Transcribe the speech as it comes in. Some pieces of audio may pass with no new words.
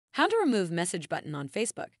How to remove message button on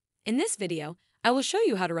Facebook. In this video, I will show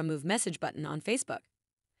you how to remove message button on Facebook.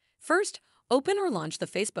 First, open or launch the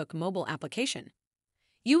Facebook mobile application.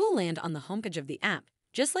 You will land on the homepage of the app,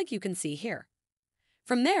 just like you can see here.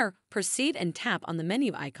 From there, proceed and tap on the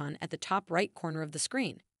menu icon at the top right corner of the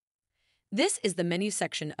screen. This is the menu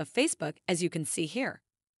section of Facebook, as you can see here.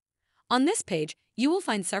 On this page, you will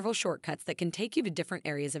find several shortcuts that can take you to different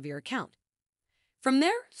areas of your account. From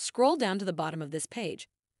there, scroll down to the bottom of this page.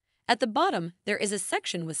 At the bottom, there is a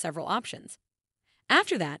section with several options.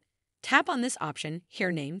 After that, tap on this option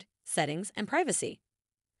here named Settings and Privacy.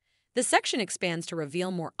 The section expands to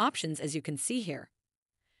reveal more options, as you can see here.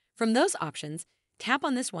 From those options, tap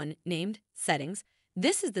on this one named Settings.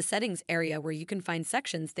 This is the settings area where you can find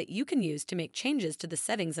sections that you can use to make changes to the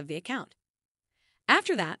settings of the account.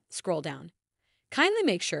 After that, scroll down. Kindly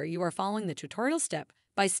make sure you are following the tutorial step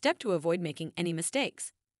by step to avoid making any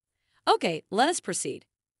mistakes. Okay, let us proceed.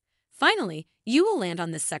 Finally, you will land on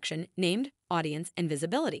this section named Audience and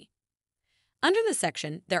Visibility. Under the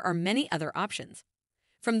section, there are many other options.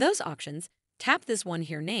 From those options, tap this one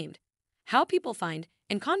here named How People Find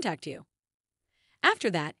and Contact You. After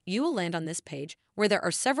that, you will land on this page where there are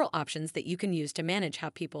several options that you can use to manage how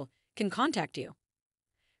people can contact you.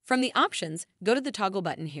 From the options, go to the toggle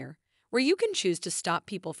button here, where you can choose to stop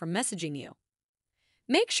people from messaging you.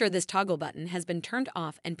 Make sure this toggle button has been turned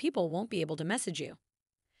off and people won't be able to message you.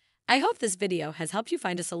 I hope this video has helped you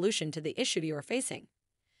find a solution to the issue you are facing.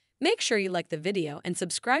 Make sure you like the video and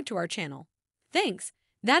subscribe to our channel. Thanks!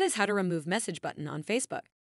 That is how to remove message button on Facebook.